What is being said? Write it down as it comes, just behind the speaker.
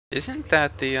Isn't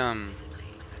that the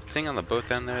thing on the boat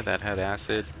down there that had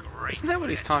acid? Isn't that what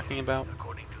he's talking about?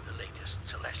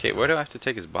 Okay, where do I have to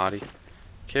take his body?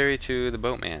 Carry to the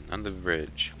boatman on the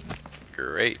bridge.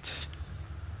 Great.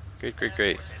 Great, great,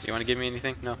 great. Do you want to give me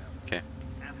anything? No? Okay.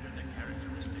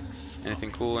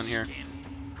 Anything cool in here?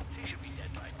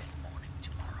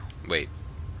 Wait.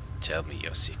 Tell me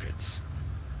your secrets.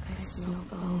 I smell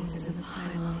bones in the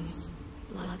pylons,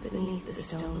 blood beneath the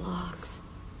stone blocks.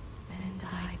 Men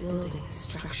died building the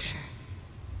structure.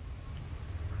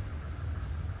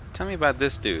 Tell me about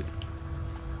this dude.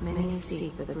 Many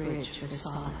seek the bridge for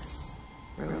solace.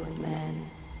 Ruined men,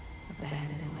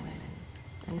 abandoned women,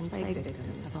 and plague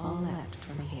victims have all left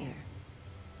from here.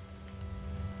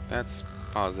 That's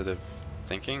positive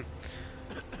thinking.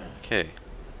 Okay.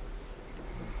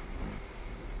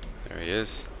 There he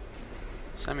is.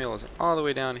 Samuel is all the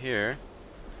way down here.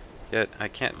 Yet I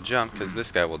can't jump because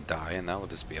this guy will die and that will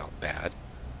just be all bad.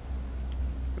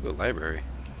 Ooh, a library.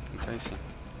 Enticing.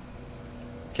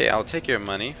 Okay, I'll take your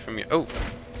money from you. Oh!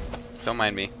 Don't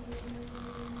mind me.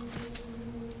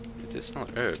 Medicinal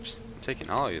herbs. I'm taking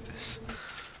all of this.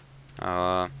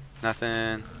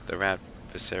 Nothing. The rat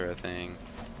viscera thing.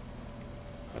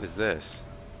 What is this?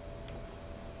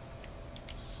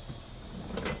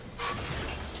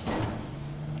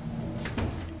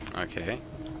 Okay.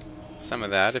 Some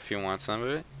of that if you want some of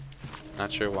it.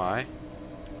 Not sure why.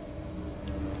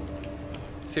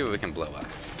 Let's see what we can blow up.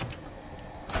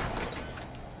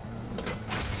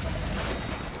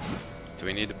 Do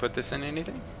we need to put this in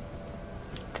anything?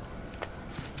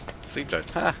 Sleep dart.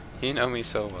 Ha! You know me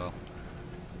so well.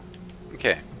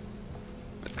 Okay.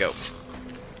 Let's go.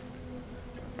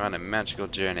 We're on a magical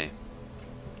journey.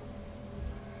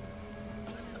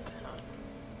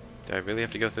 Do I really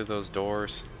have to go through those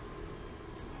doors?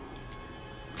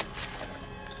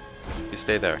 You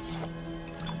stay there.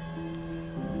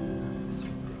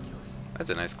 That's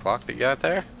a nice clock that you got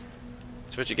there.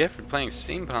 That's what you get for playing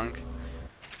Steampunk.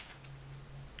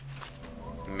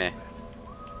 Meh.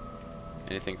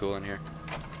 Anything cool in here?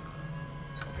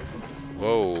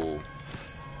 Whoa.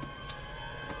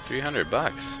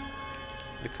 $300.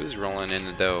 Look who's rolling in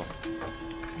the dough.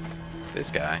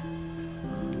 This guy.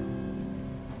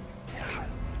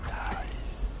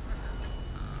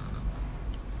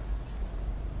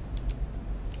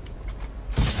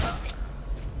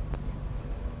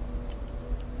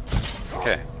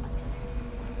 Okay.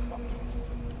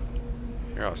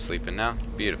 You're all sleeping now?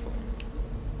 Beautiful.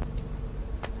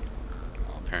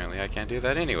 Well, apparently I can't do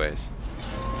that anyways.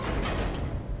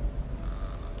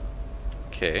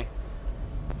 Okay.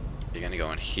 You're gonna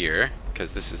go in here,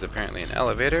 because this is apparently an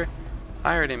elevator.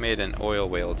 I already made an whale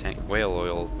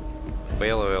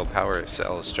oil power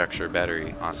cell structure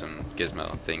battery awesome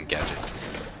gizmo thing gadget.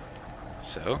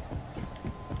 So,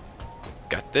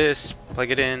 got this, plug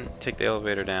it in, take the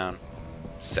elevator down.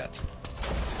 Set.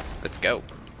 Let's go.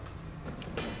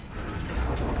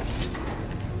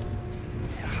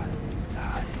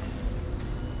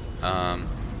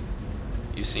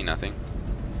 You see nothing.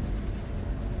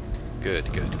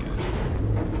 Good, good, good.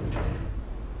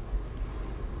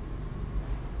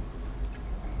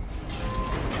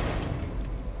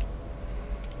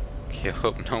 Okay, I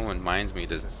hope no one minds me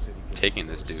just taking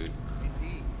this dude.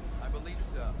 I believe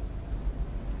so.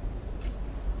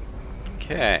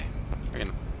 Okay. We're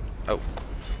gonna... Oh.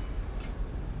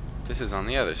 This is on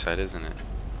the other side, isn't it?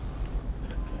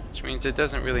 Which means it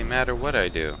doesn't really matter what I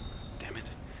do. Damn it.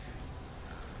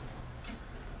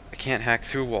 I can't hack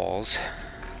through walls.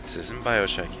 This isn't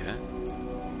BioShock yet.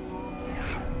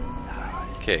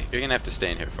 Okay, you're gonna have to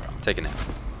stay in here for a while. Take a nap.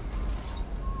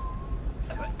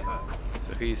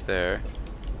 So he's there.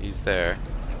 He's there.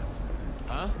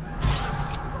 Huh?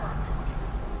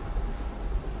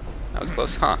 That was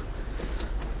close, huh?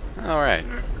 Alright.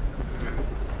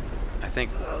 I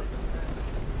think...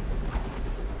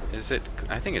 Is it...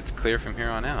 I think it's clear from here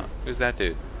on out. Who's that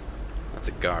dude? That's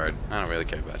a guard. I don't really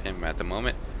care about him at the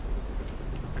moment.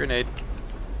 Grenade.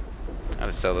 How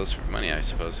to sell those for money, I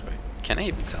suppose. If I... Can I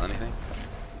even sell anything?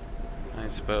 I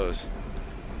suppose.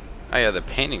 Oh yeah, the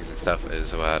paintings and stuff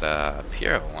is what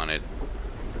Piero wanted.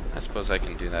 I suppose I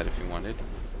can do that if you wanted.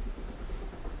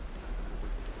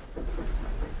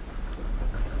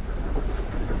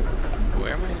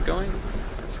 Where am I going?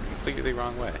 That's completely the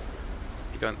wrong way.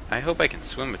 I hope I can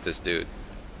swim with this dude.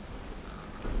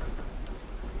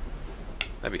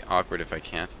 That'd be awkward if I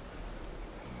can't.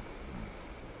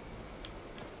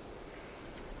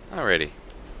 Alrighty.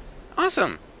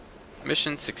 Awesome!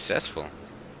 Mission successful.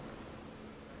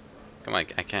 Come on,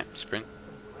 I can't sprint.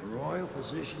 The royal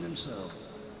physician himself.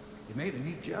 He made a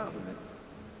neat job of it.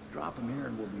 Drop him here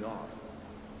and we'll be off.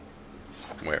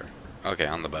 Where? Okay,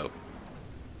 on the boat.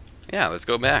 Yeah, let's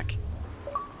go back.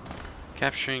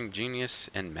 Capturing genius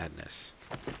and madness.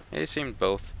 They seemed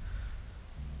both.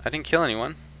 I didn't kill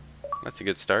anyone. That's a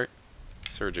good start.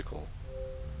 Surgical.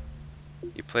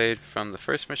 You played from the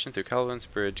first mission through Calvin's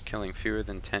Bridge, killing fewer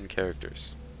than 10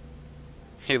 characters.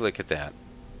 Hey, look at that.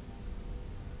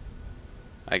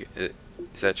 Is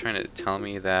that trying to tell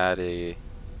me that is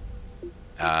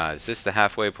this the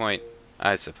halfway point?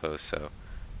 I suppose so.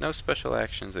 No special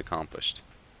actions accomplished.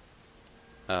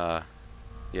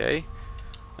 Yay?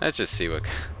 Let's just see what...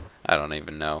 I don't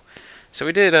even know. So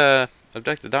we did,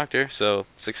 abduct the doctor, so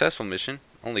successful mission.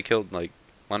 Only killed, like,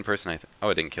 one person, oh,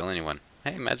 I didn't kill anyone.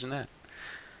 Hey, imagine that.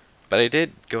 But I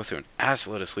did go through an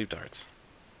assload of sleep darts.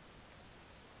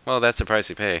 Well, that's the price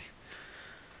you pay.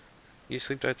 Use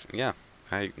sleep darts? Yeah,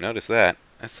 I noticed that.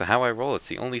 That's how I roll. It's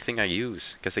the only thing I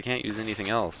use, because I can't use anything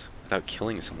else without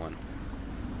killing someone.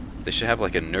 They should have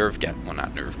like a nerve gas, well,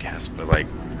 not nerve gas, but like,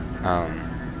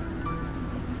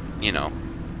 you know,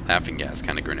 laughing gas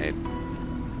kind of grenade.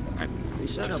 They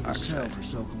set up a cell for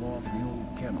Sokolov in the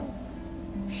old kennel.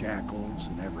 Shackles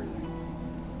and everything.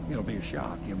 It'll be a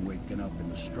shock, him waking up in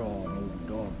the straw and old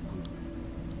dog poop.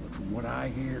 But from what I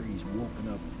hear, he's woken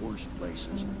up worse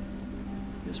places.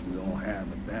 Guess we all have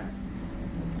it back.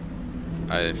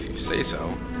 If you say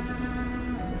so.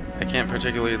 I can't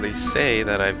particularly say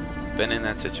that I've been in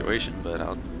that situation, but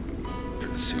I'll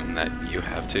assume that you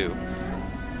have too.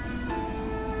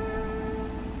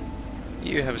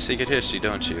 You have a secret history,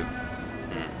 don't you?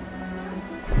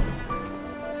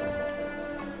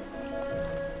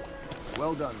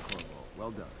 Well done, Corvo.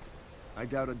 Well done. I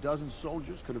doubt a dozen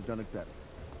soldiers could have done it better.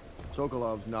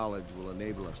 Sokolov's knowledge will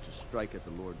enable us to strike at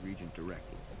the Lord Regent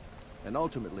directly, and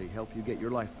ultimately help you get your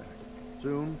life back.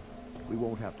 Soon, we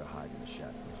won't have to hide in the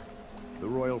shadows. The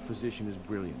royal physician is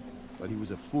brilliant, but he was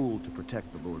a fool to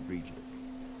protect the Lord Regent.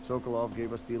 Sokolov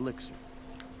gave us the elixir,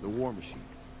 the war machine.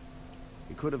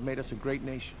 He could have made us a great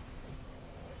nation.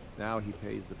 Now he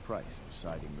pays the price for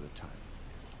siding with the tyrant.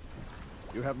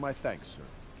 You have my thanks, sir.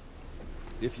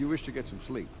 If you wish to get some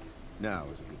sleep, now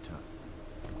is a good time.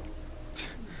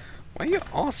 Why are you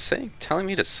all telling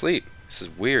me to sleep? This is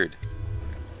weird.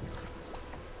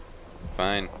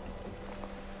 Fine.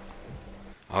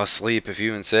 I'll sleep if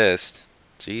you insist.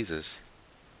 Jesus.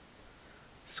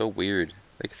 So weird.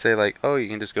 They could say like, oh, you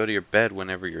can just go to your bed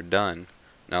whenever you're done.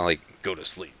 Not like, go to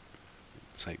sleep.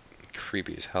 It's like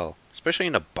creepy as hell. Especially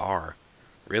in a bar.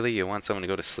 Really? You want someone to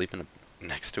go to sleep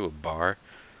next to a bar?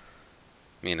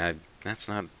 I mean, that's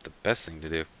not the best thing to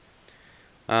do.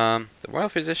 The royal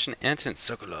physician Anton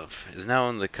Sokolov is now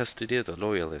in the custody of the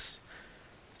Loyalists.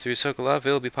 Through Sokolov,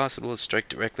 it will be possible to strike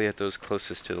directly at those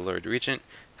closest to the Lord Regent.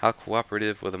 How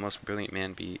cooperative will the most brilliant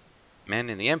man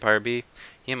in the Empire be?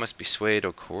 He must be swayed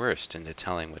or coerced into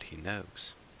telling what he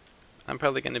knows. I'm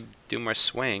probably going to do more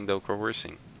swaying, though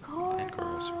coercing. And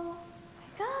coercing.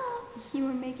 Wake up! You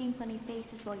were making funny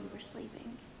faces while you were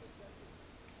sleeping.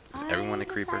 Is everyone a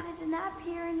creeper? I decided to nap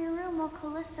here in your room while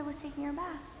Callista was taking her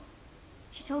bath.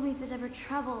 She told me if there's ever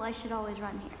trouble, I should always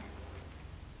run here.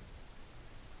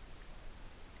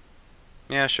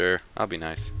 Yeah, sure. I'll be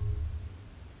nice.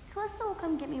 Callista will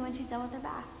come get me when she's done with her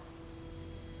bath.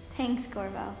 Thanks,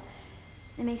 Corvo.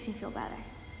 It makes me feel better.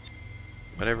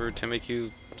 Whatever to make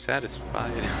you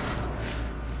satisfied.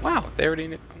 Wow, they already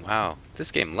knew. Wow,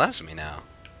 this game loves me now.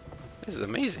 This is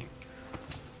amazing.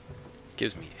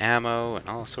 Gives me ammo and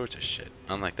all sorts of shit.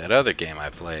 Unlike that other game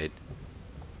I played,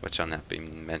 which I'm not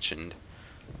being mentioned.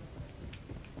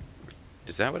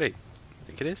 Is that what I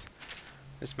think it is?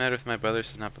 This matter with my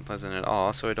brothers has not been pleasant at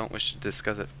all, so I don't wish to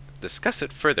discuss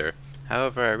it further.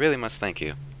 However, I really must thank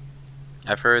you.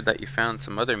 I've heard that you found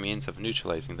some other means of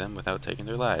neutralizing them without taking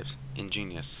their lives.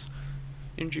 Ingenious.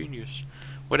 Ingenious.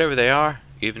 Whatever they are,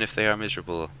 even if they are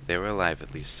miserable, they were alive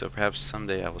at least, so perhaps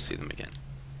someday I will see them again.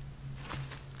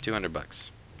 $200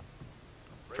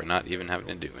 for not even having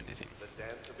to do anything.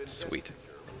 Sweet.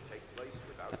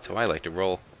 That's how I like to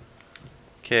roll.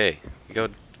 Okay, we go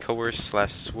coerce /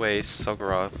 sway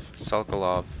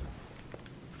Sokolov.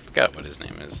 Forgot what his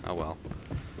name is. Oh well.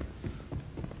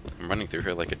 I'm running through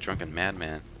here like a drunken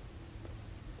madman.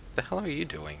 What the hell are you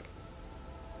doing?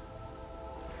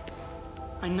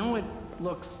 I know it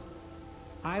looks...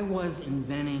 I was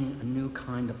inventing a new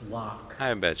kind of lock.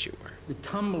 I bet you were. The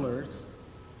tumblers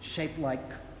shaped like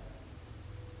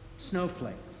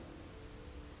snowflakes.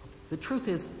 The truth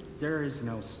is, there is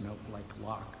no snowflake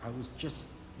lock. I was just,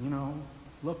 you know,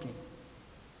 looking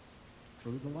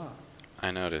through the lock. I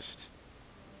noticed.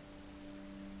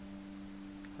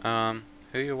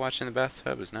 Who you watch in the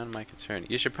bathtub is none of my concern.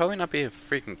 You should probably not be a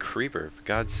freaking creeper, for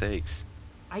God's sakes.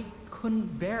 I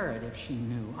couldn't bear it if she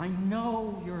knew. I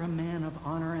know you're a man of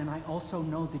honor, and I also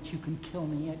know that you can kill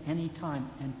me at any time.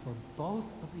 And for both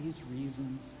of these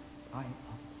reasons, I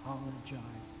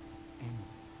apologize and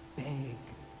beg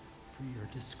for your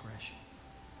discretion.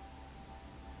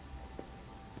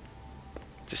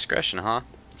 Discretion, huh?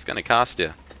 It's gonna cost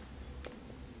you.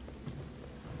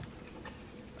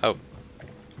 Oh,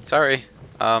 sorry.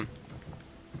 I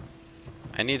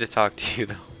need to talk to you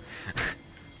though.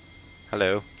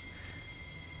 Hello.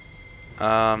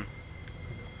 That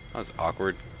was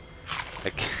awkward.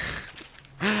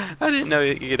 I didn't know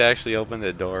you could actually open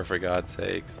the door, for God's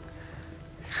sakes.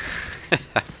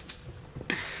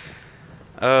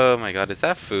 Oh my God, is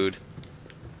that food?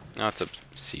 No, it's a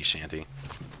sea shanty.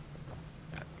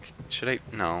 Should I?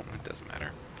 No, it doesn't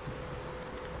matter.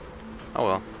 Oh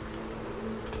well.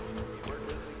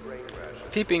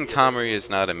 Peeping Tomery is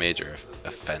not a major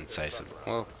offense, I suppose.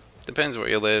 Well, depends where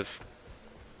you live.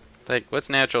 Like, what's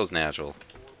natural is natural.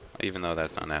 Even though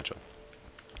that's not natural.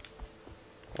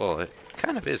 Well, it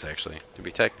kind of is, actually, to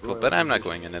be technical, but I'm not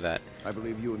going into that. I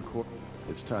believe you and Corvo.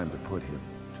 It's time to put him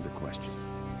to the question.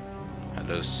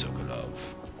 Hello, Sokolov.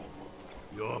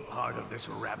 You're part of this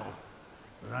rabble,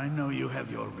 but I know you have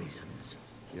your reasons.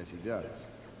 Yes, he does.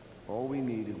 All we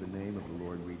need is the name of the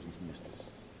Lord Regent's mistress.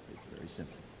 It's very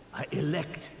simple. I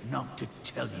elect not to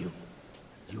tell you.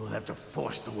 You will have to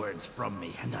force the words from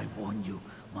me, and I warn you,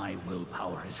 my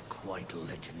willpower is quite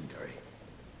legendary.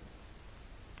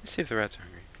 Let's see if the rats are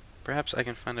hungry. Perhaps I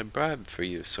can find a bribe for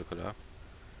you, Sokolov.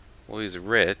 Well, he's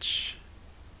rich.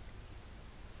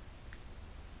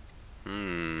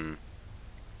 I'll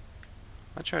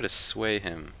try to sway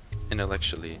him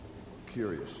intellectually.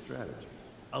 Curious strategy.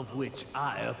 Of which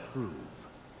I approve.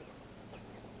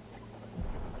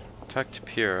 Talk to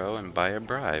Piero and buy a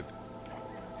bribe.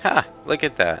 Ha! Look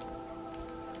at that.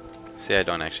 See, I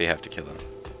don't actually have to kill him.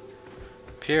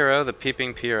 Piero, the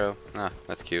peeping Piero. Ah,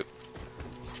 that's cute.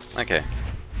 Okay.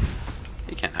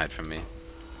 He can't hide from me.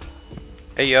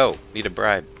 Hey yo, need a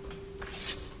bribe.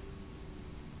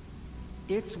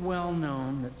 It's well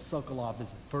known that Sokolov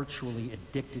is virtually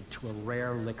addicted to a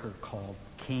rare liquor called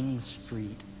King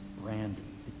Street Brandy.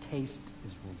 The taste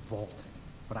is revolting,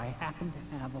 but I happen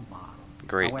to have a bottle.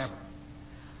 Great. However,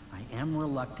 I am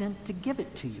reluctant to give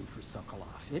it to you for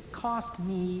Sokolov. It cost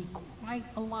me quite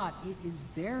a lot. It is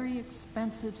very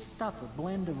expensive stuff, a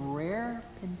blend of rare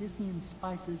Pendician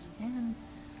spices and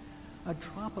a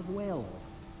drop of whale oil.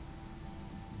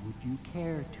 Would you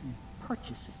care to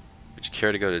purchase it? Would you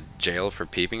care to go to jail for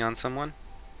peeping on someone?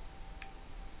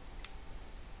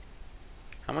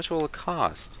 How much will it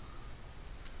cost?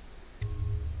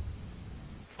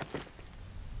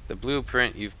 The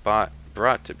blueprint you've brought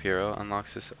to Piero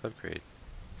unlocks this upgrade.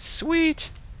 Sweet!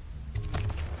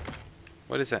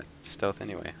 What is that stealth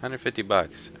anyway? 150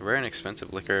 bucks. A rare and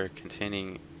expensive liquor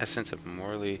containing essence of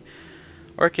morally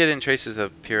orchid and traces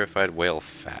of purified whale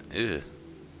fat. Ugh.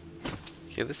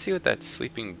 Okay, let's see what that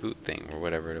sleeping boot thing or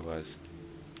whatever it was.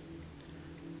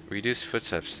 Reduce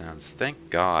footsteps sounds. Thank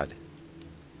God.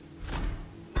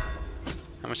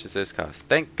 How much does this cost?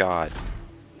 Thank God.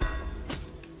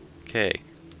 Okay.